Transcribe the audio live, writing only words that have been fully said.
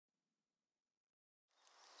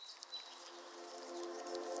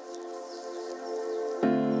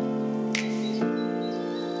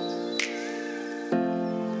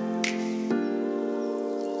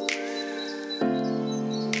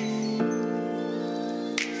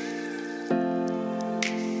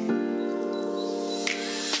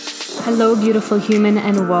Hello, beautiful human,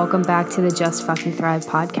 and welcome back to the Just Fucking Thrive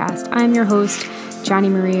podcast. I'm your host, Johnny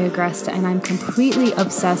Maria Agresta, and I'm completely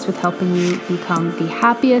obsessed with helping you become the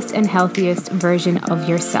happiest and healthiest version of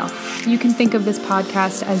yourself. You can think of this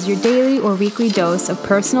podcast as your daily or weekly dose of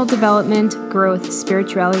personal development, growth,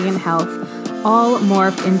 spirituality, and health, all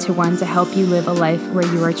morphed into one to help you live a life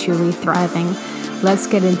where you are truly thriving. Let's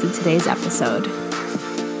get into today's episode.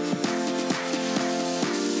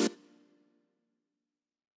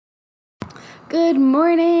 Good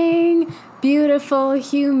morning, beautiful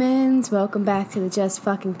humans. Welcome back to the Just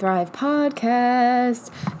Fucking Thrive podcast.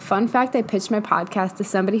 Fun fact, I pitched my podcast to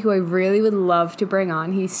somebody who I really would love to bring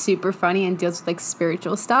on. He's super funny and deals with like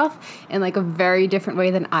spiritual stuff in like a very different way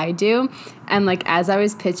than I do. And like as I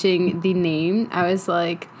was pitching the name, I was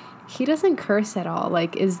like, he doesn't curse at all.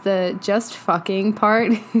 Like, is the just fucking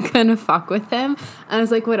part gonna fuck with him? And I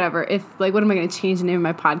was like, whatever. If like, what am I gonna change the name of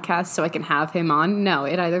my podcast so I can have him on? No,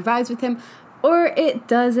 it either vibes with him or it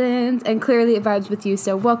doesn't, and clearly it vibes with you.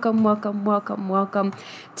 So welcome.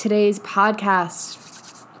 Today's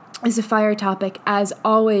podcast is a fire topic, as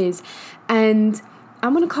always, and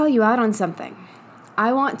I'm going to call you out on something.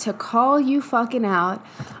 I want to call you fucking out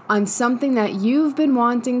on something that you've been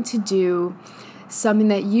wanting to do, something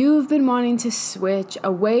that you've been wanting to switch,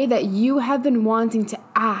 a way that you have been wanting to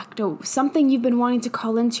act, or something you've been wanting to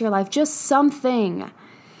call into your life, just something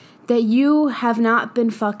that you have not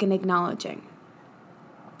been fucking acknowledging.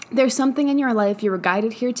 There's something in your life, you were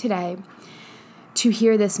guided here today to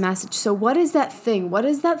hear this message. So what is that thing? What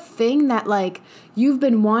is that thing that like you've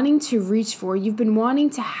been wanting to reach for? You've been wanting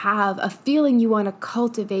to have a feeling you want to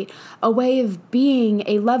cultivate, a way of being,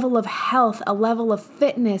 a level of health, a level of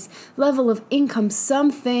fitness, level of income,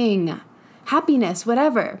 something, happiness,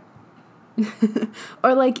 whatever.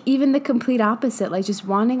 Or like even the complete opposite, like just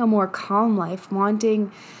wanting a more calm life,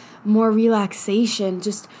 wanting more relaxation,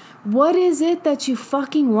 just what is it that you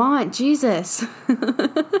fucking want, Jesus?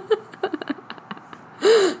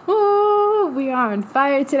 Oh, we are on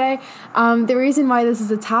fire today. The reason why this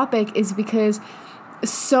is a topic is because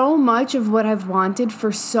so much of what I've wanted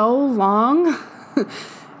for so long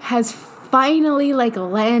has finally like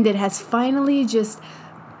landed, has finally just,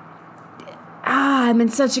 I'm in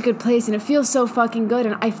such a good place and it feels so fucking good.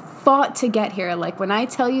 And I fought to get here. Like when I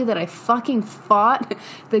tell you that I fucking fought,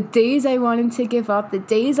 the days I wanted to give up, the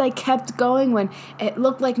days I kept going when it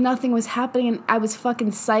looked like nothing was happening and I was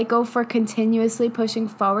fucking psycho for continuously pushing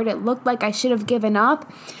forward. It looked like I should have given up.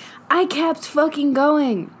 I kept fucking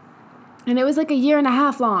going. And it was like a year and a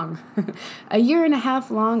half long. A year and a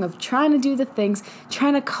half long of trying to do the things,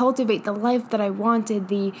 trying to cultivate the life that I wanted,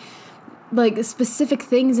 the like specific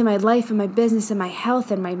things in my life and my business and my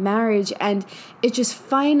health and my marriage, and it just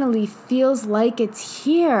finally feels like it's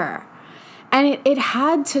here. And it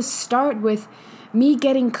had to start with me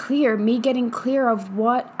getting clear of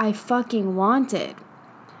what I fucking wanted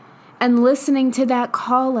and listening to that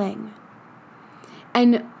calling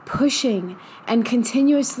and pushing and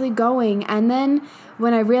continuously going. And then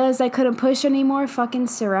when I realized I couldn't push anymore, fucking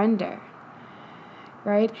surrender.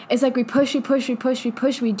 Right? It's like we push,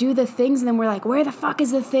 we do the things, and then we're like, where the fuck is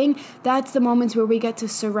the thing? That's the moments where we get to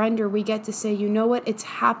surrender. We get to say, you know what? It's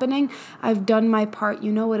happening. I've done my part.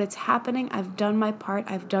 You know what? It's happening. I've done my part.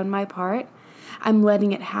 I'm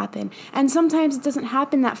letting it happen. And sometimes it doesn't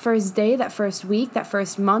happen that first day, that first week, that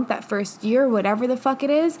first month, that first year, whatever the fuck it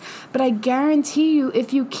is. But I guarantee you,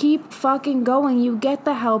 if you keep fucking going, you get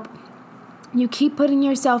the help. You keep putting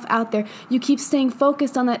yourself out there. You keep staying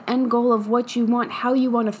focused on that end goal of what you want, how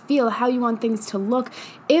you want to feel, how you want things to look.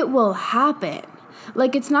 It will happen.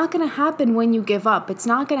 Like, it's not going to happen when you give up. It's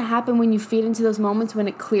not going to happen when you feed into those moments when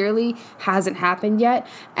it clearly hasn't happened yet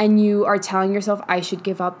and you are telling yourself, I should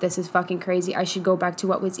give up. This is fucking crazy. I should go back to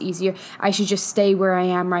what was easier. I should just stay where I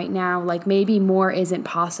am right now. Like, maybe more isn't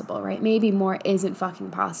possible, right? Maybe more isn't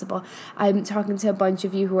fucking possible. I'm talking to a bunch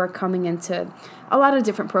of you who are coming into a lot of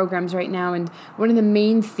different programs right now, and one of the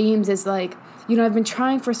main themes is like, you know, I've been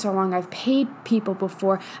trying for so long. I've paid people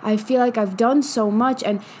before. I feel like I've done so much,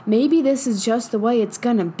 and maybe this is just the way it's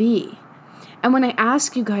gonna be. And when I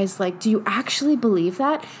ask you guys, like, do you actually believe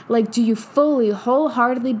that? Like, do you fully,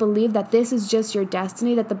 wholeheartedly believe that this is just your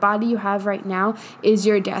destiny, that the body you have right now is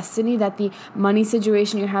your destiny, that the money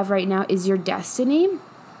situation you have right now is your destiny?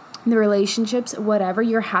 The relationships, whatever,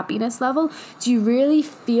 your happiness level? Do you really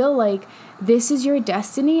feel like this is your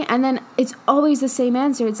destiny? And then it's always the same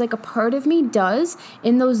answer. It's like a part of me does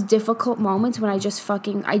in those difficult moments when I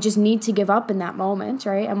just need to give up in that moment,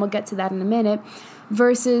 right? And we'll get to that in a minute.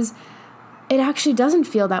 Versus it actually doesn't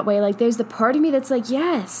feel that way. Like, there's the part of me that's like,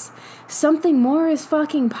 yes, something more is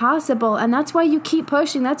fucking possible. And that's why you keep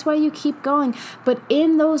pushing. That's why you keep going. But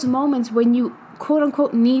in those moments when you quote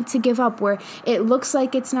unquote need to give up, where it looks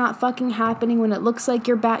like it's not fucking happening, when it looks like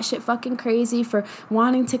you're batshit fucking crazy for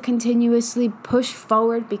wanting to continuously push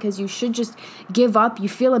forward because you should just give up, you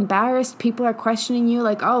feel embarrassed, people are questioning you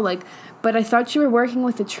like, oh, like, but I thought you were working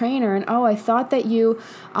with a trainer, and oh, I thought that you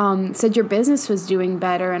said your business was doing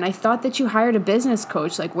better, and I thought that you hired a business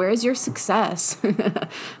coach. Like, where's your success?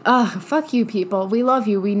 Fuck you, people. We love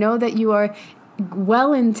you. We know that you are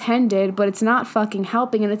well-intended, but it's not fucking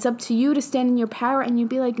helping, and it's up to you to stand in your power and you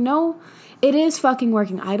be like, no, it is fucking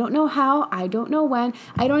working. I don't know how, I don't know when,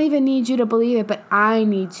 I don't even need you to believe it, but I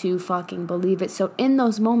need to fucking believe it. So in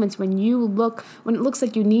those moments when it looks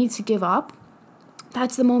like you need to give up,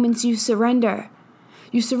 that's the moments you surrender.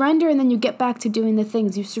 You surrender, and then you get back to doing the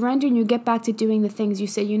things. You surrender and you get back to doing the things. You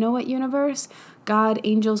say, you know what, universe, God,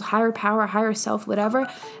 angels, higher power, higher self, whatever,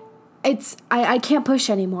 I can't push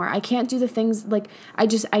anymore. I can't do the things, like,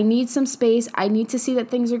 I need some space. I need to see that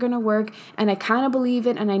things are going to work, and I kind of believe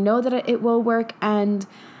it, and I know that it will work, and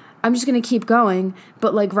I'm just going to keep going.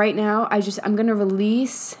 But like right now, I'm going to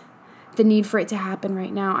release the need for it to happen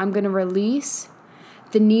right now. I'm going to release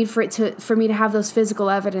the need for me to have those physical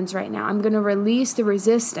evidence right now. I'm going to release the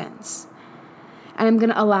resistance, and I'm going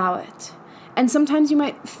to allow it. And sometimes you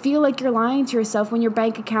might feel like you're lying to yourself when your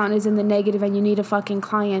bank account is in the negative and you need a fucking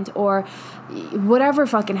client, or whatever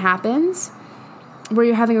fucking happens, where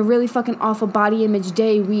you're having a really fucking awful body image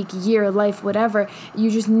day, week, year, life, whatever.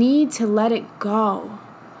 You just need to let it go.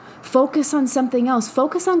 Focus on something else.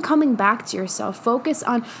 Focus on coming back to yourself. Focus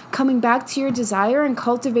on coming back to your desire and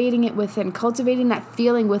cultivating it within, cultivating that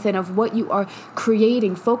feeling within of what you are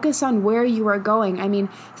creating. Focus on where you are going. I mean,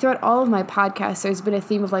 throughout all of my podcasts, there's been a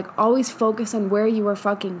theme of like, always focus on where you are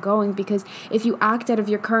fucking going, because if you act out of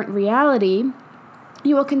your current reality,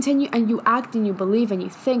 you will continue, and you act and you believe and you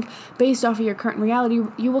think based off of your current reality,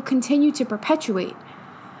 you will continue to perpetuate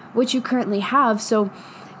what you currently have. So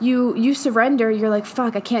you surrender, you're like,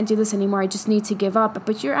 fuck, I can't do this anymore, I just need to give up.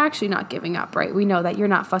 But you're actually not giving up, right? We know that you're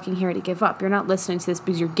not fucking here to give up. You're not listening to this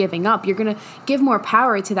because you're giving up. You're going to give more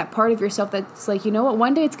power to that part of yourself that's like, you know what,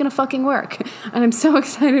 one day it's going to fucking work. And I'm so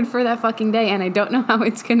excited for that fucking day, and I don't know how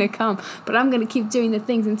it's going to come, but I'm going to keep doing the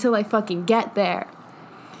things until I fucking get there.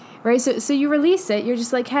 Right? So you release it. You're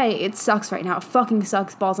just like, hey, it sucks right now. It fucking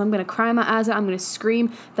sucks balls. I'm going to cry my ass out. I'm going to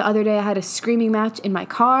scream. The other day I had a screaming match in my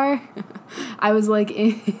car. I was like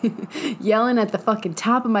yelling at the fucking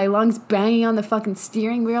top of my lungs, banging on the fucking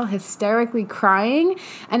steering wheel, hysterically crying.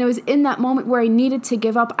 And it was in that moment where I needed to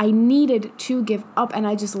give up. I needed to give up, and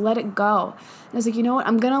I just let it go. And I was like, you know what?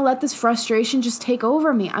 I'm going to let this frustration just take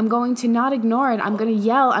over me. I'm going to not ignore it. I'm going to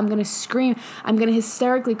yell. I'm going to scream. I'm going to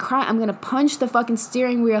hysterically cry. I'm going to punch the fucking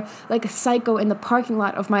steering wheel like a psycho in the parking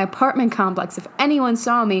lot of my apartment complex. If anyone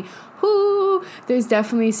saw me, there's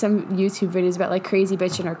definitely some YouTube videos about like crazy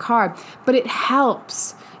bitch in her car. But it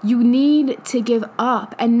helps. You need to give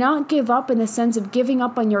up, and not give up in the sense of giving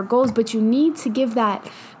up on your goals, but you need to give that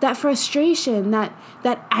frustration, that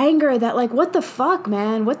anger, that like, what the fuck,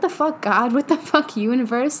 man? What the fuck, God? What the fuck,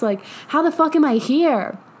 universe? Like, how the fuck am I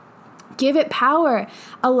here? Give it power.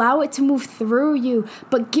 Allow it to move through you,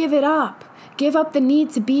 but give it up. Give up the need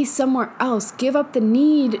to be somewhere else. Give up the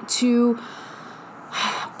need to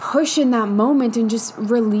push in that moment and just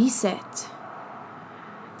release it.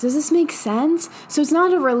 Does this make sense? So it's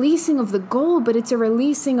not a releasing of the goal, but it's a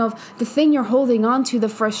releasing of the thing you're holding on to, the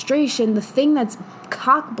frustration, the thing that's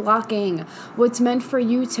cock blocking what's meant for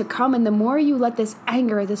you to come. And the more you let this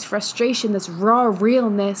anger, this frustration, this raw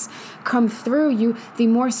realness come through you, the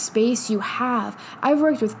more space you have. I've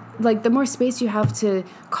worked with, like, the more space you have to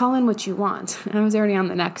call in what you want. And I was already on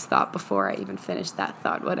the next thought before I even finished that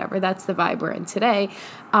thought, whatever. That's the vibe we're in today.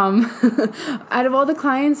 Out of all the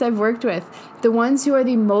clients I've worked with, the ones who are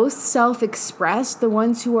the most self-expressed, the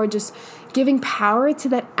ones who are just giving power to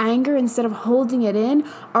that anger instead of holding it in,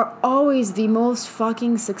 are always the most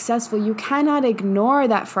fucking successful. You cannot ignore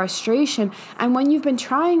that frustration. And when you've been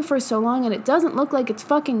trying for so long and it doesn't look like it's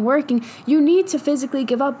fucking working, you need to physically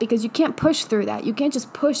give up, because you can't push through that. You can't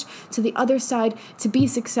just push to the other side to be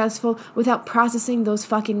successful without processing those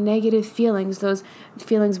fucking negative feelings, those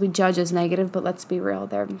feelings we judge as negative, but let's be real,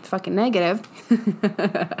 they're fucking negative.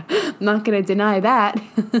 I'm not going to deny that.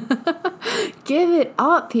 Give it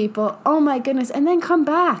up, people. Oh my goodness. And then come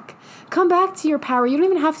back. Come back to your power. You don't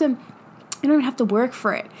even have to You don't even have to work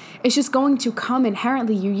for it. It's just going to come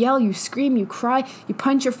inherently. You yell, you scream, you cry, you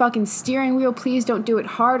punch your fucking steering wheel. Please don't do it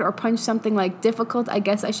hard, or punch something like difficult. I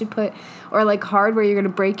guess I should put, or like hard where you're going to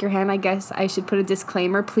break your hand. I guess I should put a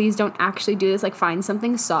disclaimer. Please don't actually do this. Like find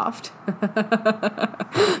something soft.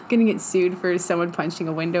 Gonna get sued for someone punching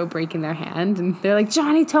a window, breaking their hand. And they're like,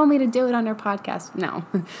 Johnny told me to do it on our podcast. No,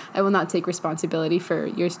 I will not take responsibility for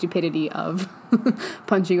your stupidity of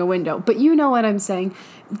punching a window. But you know what I'm saying.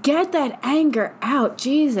 Get that anger out,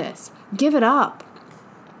 Jesus. Give it up.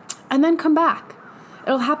 And then come back.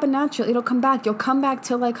 It'll happen naturally. It'll come back. You'll come back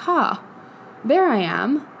to like, there I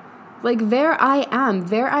am. Like, there I am.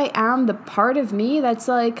 There I am, the part of me that's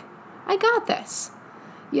like, I got this.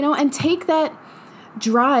 You know, and take that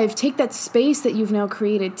drive, take that space that you've now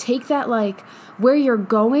created, take that like where you're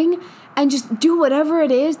going, and just do whatever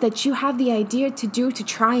it is that you have the idea to do to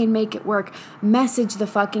try and make it work. Message the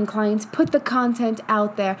fucking clients, put the content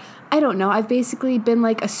out there. I don't know. I've basically been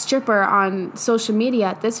like a stripper on social media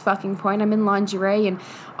at this fucking point. I'm in lingerie and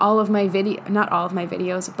all of my not all of my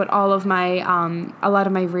videos, but all of my, a lot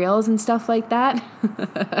of my reels and stuff like that.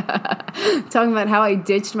 Talking about how I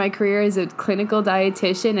ditched my career as a clinical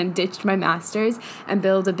dietitian and ditched my master's and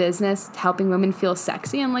build a business helping women feel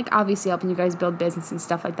sexy, and like obviously helping you guys build business and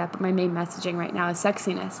stuff like that. But my main messaging right now is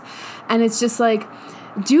sexiness. And it's just like,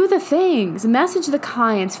 do the things, message the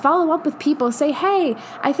clients, follow up with people, say, hey,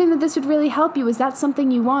 I think that this would really help you. Is that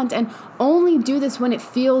something you want? And only do this when it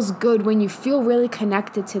feels good, when you feel really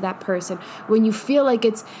connected to that person, when you feel like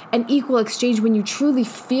it's an equal exchange, when you truly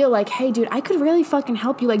feel like, hey, dude, I could really fucking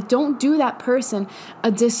help you. Like, don't do that person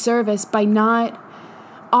a disservice by not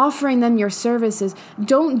offering them your services.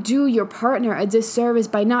 Don't do your partner a disservice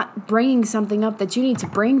by not bringing something up that you need to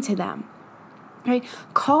bring to them. Right?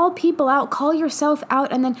 Call people out, call yourself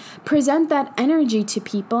out, and then present that energy to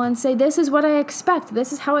people and say, this is what I expect.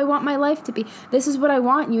 This is how I want my life to be. This is what I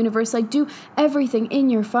want, universe. Like, do everything in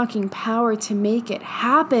your fucking power to make it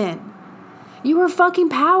happen. You are fucking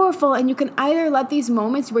powerful, and you can either let these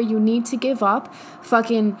moments where you need to give up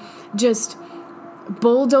fucking just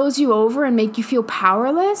bulldoze you over and make you feel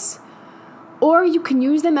powerless, or you can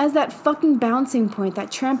use them as that fucking bouncing point,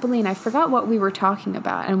 that trampoline. I forgot what we were talking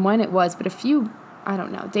about and when it was, but a few, I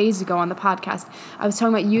don't know, days ago on the podcast, I was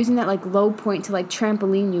talking about using that like low point to like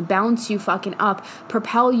trampoline you, bounce you fucking up,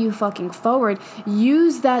 propel you fucking forward.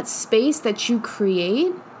 Use that space that you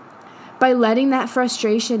create by letting that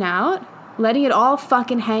frustration out, letting it all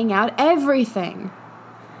fucking hang out, everything.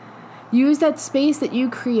 Use that space that you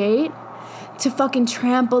create to fucking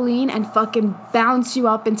trampoline and fucking bounce you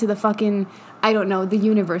up into the fucking, I don't know, the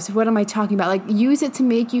universe. What am I talking about? Like, use it to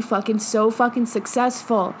make you fucking so fucking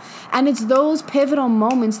successful. And it's those pivotal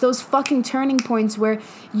moments, those fucking turning points where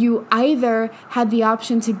you either had the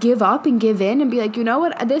option to give up and give in and be like, you know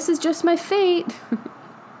what, this is just my fate.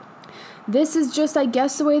 This is just, I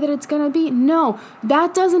guess, the way that it's going to be. No,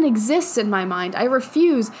 that doesn't exist in my mind. I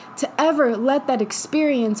refuse to ever let that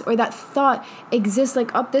experience or that thought exist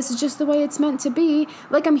like, oh, this is just the way it's meant to be.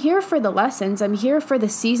 Like, I'm here for the lessons. I'm here for the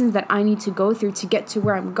seasons that I need to go through to get to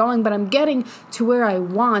where I'm going, but I'm getting to where I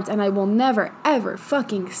want, and I will never, ever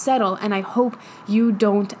fucking settle, and I hope you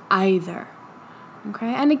don't either.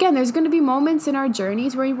 Okay, and again, there's going to be moments in our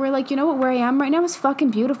journeys where we're like, you know what, where I am right now is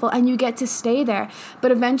fucking beautiful, and you get to stay there.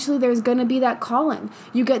 But eventually there's going to be that calling.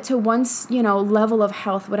 You get to one, level of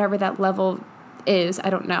health, whatever that level is,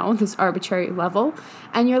 I don't know, this arbitrary level,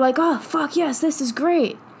 and you're like, oh, fuck yes, this is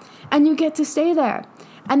great. And you get to stay there.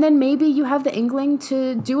 And then maybe you have the inkling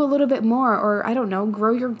to do a little bit more, or I don't know,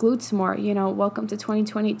 grow your glutes more. Welcome to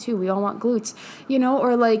 2022. We all want glutes,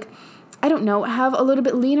 or like, I don't know, have a little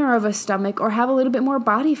bit leaner of a stomach, or have a little bit more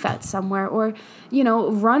body fat somewhere, or,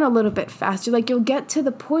 run a little bit faster. Like, you'll get to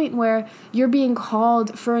the point where you're being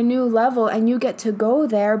called for a new level and you get to go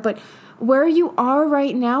there, but where you are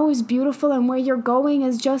right now is beautiful, and where you're going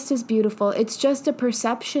is just as beautiful. It's just a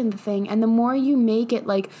perception thing, and the more you make it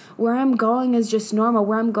like, where I'm going is just normal,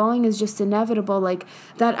 where I'm going is just inevitable, like,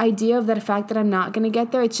 that idea of that fact that I'm not going to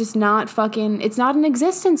get there, it's just not it's not in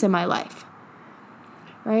existence in my life,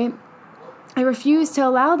 right? I refuse to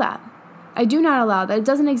allow that. I do not allow that. It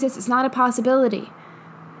doesn't exist. It's not a possibility.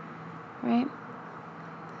 Right?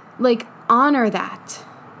 Like, honor that.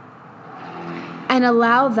 And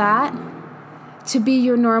allow that to be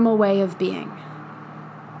your normal way of being.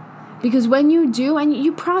 Because when you do, and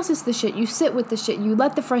you process the shit, you sit with the shit, you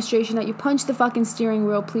let the frustration out, you punch the fucking steering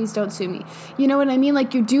wheel, please don't sue me. You know what I mean?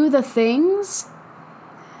 Like, you do the things,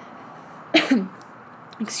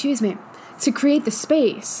 excuse me, to create the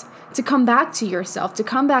space, to come back to yourself, to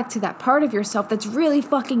come back to that part of yourself that's really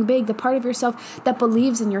fucking big, the part of yourself that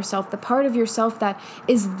believes in yourself, the part of yourself that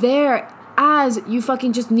is there as you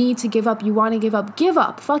fucking just need to give up, you want to give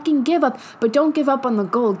up, fucking give up, but don't give up on the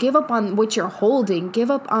goal, give up on what you're holding, give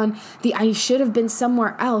up on the I should have been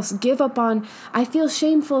somewhere else, give up on I feel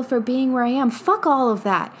shameful for being where I am. Fuck all of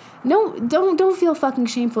that. No, don't feel fucking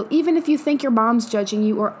shameful. Even if you think your mom's judging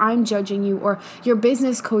you, or I'm judging you, or your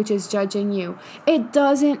business coach is judging you, it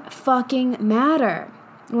doesn't fucking matter.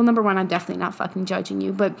 Well, number one, I'm definitely not fucking judging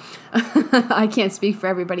you, but I can't speak for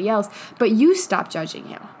everybody else. But you stop judging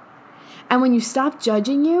you. And when you stop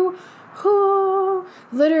judging you,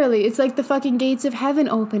 literally, it's like the fucking gates of heaven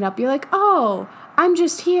open up. You're like, oh, I'm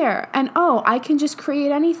just here. And oh, I can just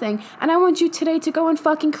create anything. And I want you today to go and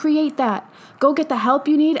fucking create that. Go get the help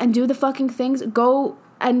you need and do the fucking things. Go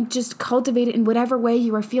and just cultivate it in whatever way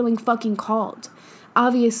you are feeling fucking called.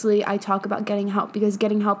 Obviously, I talk about getting help because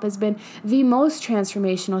getting help has been the most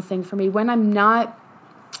transformational thing for me. When I'm not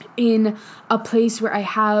in a place where I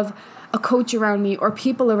have a coach around me or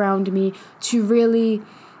people around me to really,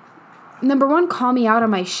 number one, call me out on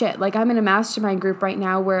my shit. Like, I'm in a mastermind group right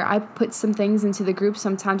now where I put some things into the group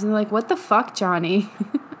sometimes and they're like, what the fuck, Johnny?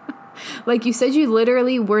 Like, you said you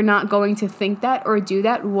literally were not going to think that or do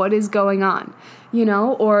that. What is going on? You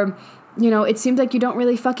know, or it seems like you don't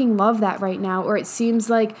really fucking love that right now, or it seems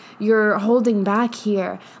like you're holding back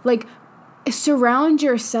here. Like, surround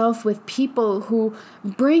yourself with people who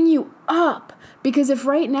bring you up. Because if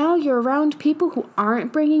right now you're around people who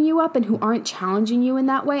aren't bringing you up and who aren't challenging you in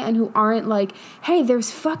that way and who aren't like, hey, there's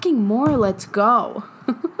fucking more, let's go.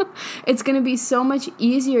 It's going to be so much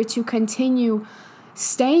easier to continue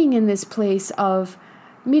staying in this place of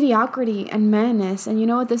mediocrity and madness. And you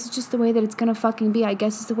know what? This is just the way that it's gonna fucking be. I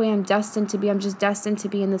guess it's the way I'm destined to be. I'm just destined to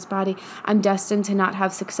be in this body. I'm destined to not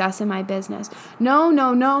have success in my business. No.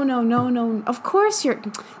 Of course you're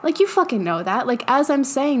like, you fucking know that. Like, as I'm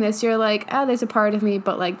saying this, you're like, there's a part of me,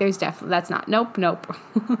 but like, there's definitely, that's not, nope.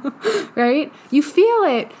 Right? You feel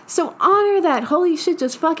it. So honor that. Holy shit,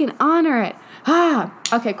 just fucking honor it.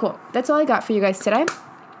 Okay, cool. That's all I got for you guys today.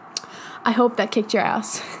 I hope that kicked your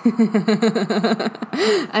ass.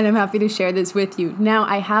 And I'm happy to share this with you. Now,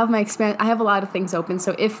 I have I have a lot of things open.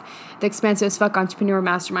 So if the Expansive as Fuck Entrepreneur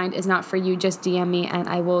Mastermind is not for you, just DM me and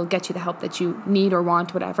I will get you the help that you need or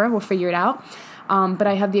want, whatever. We'll figure it out. But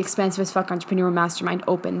I have the Expansive as Fuck Entrepreneur Mastermind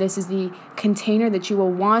open. This is the container that you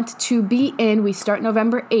will want to be in. We start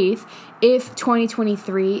November 8th. If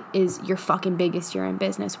 2023 is your fucking biggest year in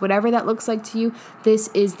business, whatever that looks like to you, this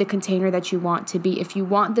is the container that you want to be. If you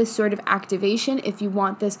want this sort of activation, if you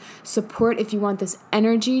want this support, if you want this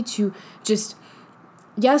energy to just,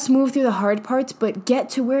 yes, move through the hard parts, but get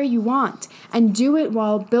to where you want and do it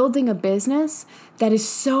while building a business that is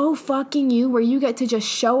so fucking you, where you get to just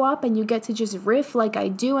show up and you get to just riff like I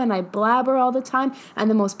do and I blabber all the time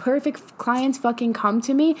and the most perfect clients fucking come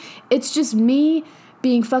to me. It's just me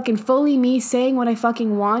being fucking fully me, saying what I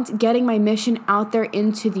fucking want, getting my mission out there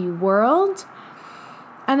into the world.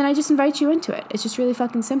 And then I just invite you into it. It's just really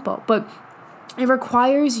fucking simple. But it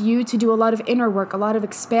requires you to do a lot of inner work, a lot of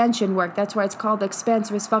expansion work. That's why it's called the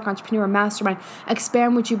Expansive as Fuck Entrepreneur Mastermind.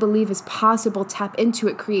 Expand what you believe is possible, tap into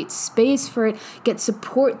it, create space for it, get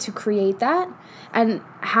support to create that, and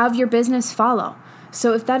have your business follow.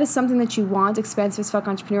 So if that is something that you want, Expansive as Fuck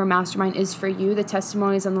Entrepreneur Mastermind is for you. The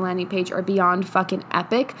testimonies on the landing page are beyond fucking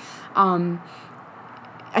epic. I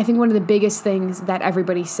think one of the biggest things that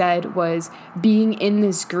everybody said was being in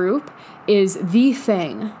this group is the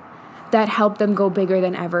thing that helped them go bigger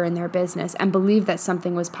than ever in their business and believe that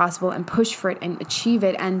something was possible and push for it and achieve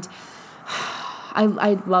it. And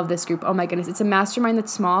I love this group. Oh my goodness. It's a mastermind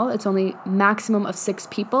that's small. It's only maximum of 6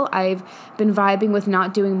 people. I've been vibing with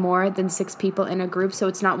not doing more than 6 people in a group. So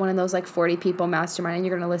it's not one of those like 40 people mastermind and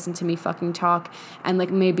you're going to listen to me fucking talk and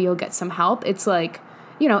like maybe you'll get some help. It's like,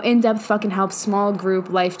 in-depth fucking help, small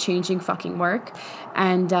group, life-changing fucking work.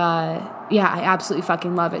 And yeah, I absolutely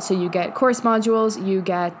fucking love it. So you get course modules you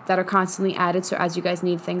get that are constantly added. So as you guys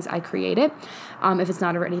need things, I create it. If it's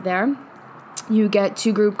not already there. You get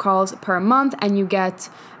 2 group calls per month, and you get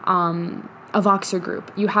a Voxer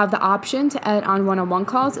group. You have the option to add on one-on-one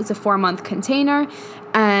calls. It's a 4-month container,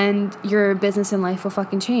 and your business and life will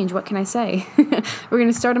fucking change. What can I say? We're going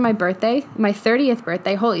to start on my birthday, my 30th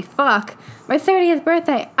birthday. Holy fuck. My 30th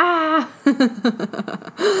birthday.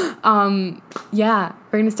 Yeah,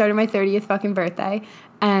 we're going to start on my 30th fucking birthday,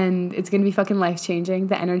 and it's going to be fucking life-changing.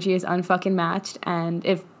 The energy is unfucking matched, and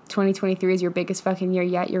if 2023 is your biggest fucking year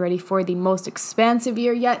yet. You're ready for the most expansive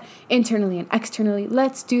year yet, internally and externally.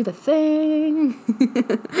 Let's do the thing.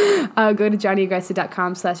 Go to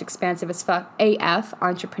johnnyaggressive.com/expansive-as-fuck-AF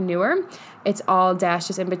entrepreneur. It's all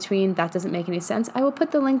dashes in between. That doesn't make any sense. I will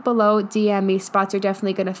put the link below. DM me. Spots are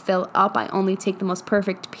definitely going to fill up. I only take the most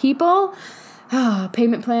perfect people.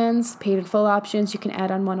 Payment plans, paid in full options. You can add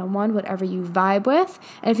on one-on-one, whatever you vibe with.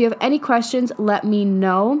 And if you have any questions, let me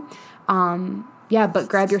know. But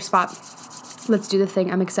grab your spot. Let's do the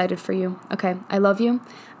thing. I'm excited for you. Okay, I love you.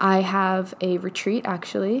 I have a retreat,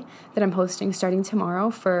 actually, that I'm hosting starting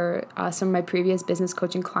tomorrow for some of my previous business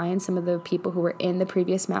coaching clients, some of the people who were in the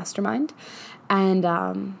previous mastermind. And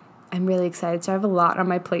I'm really excited. So I have a lot on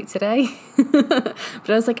my plate today. But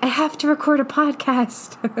I was like, I have to record a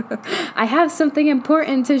podcast. I have something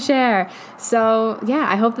important to share. So yeah,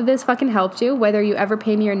 I hope that this fucking helped you. Whether you ever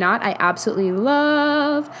pay me or not, I absolutely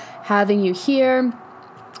love having you here.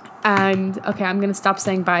 And okay, I'm going to stop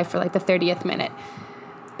saying bye for like the 30th minute.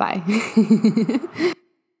 Bye.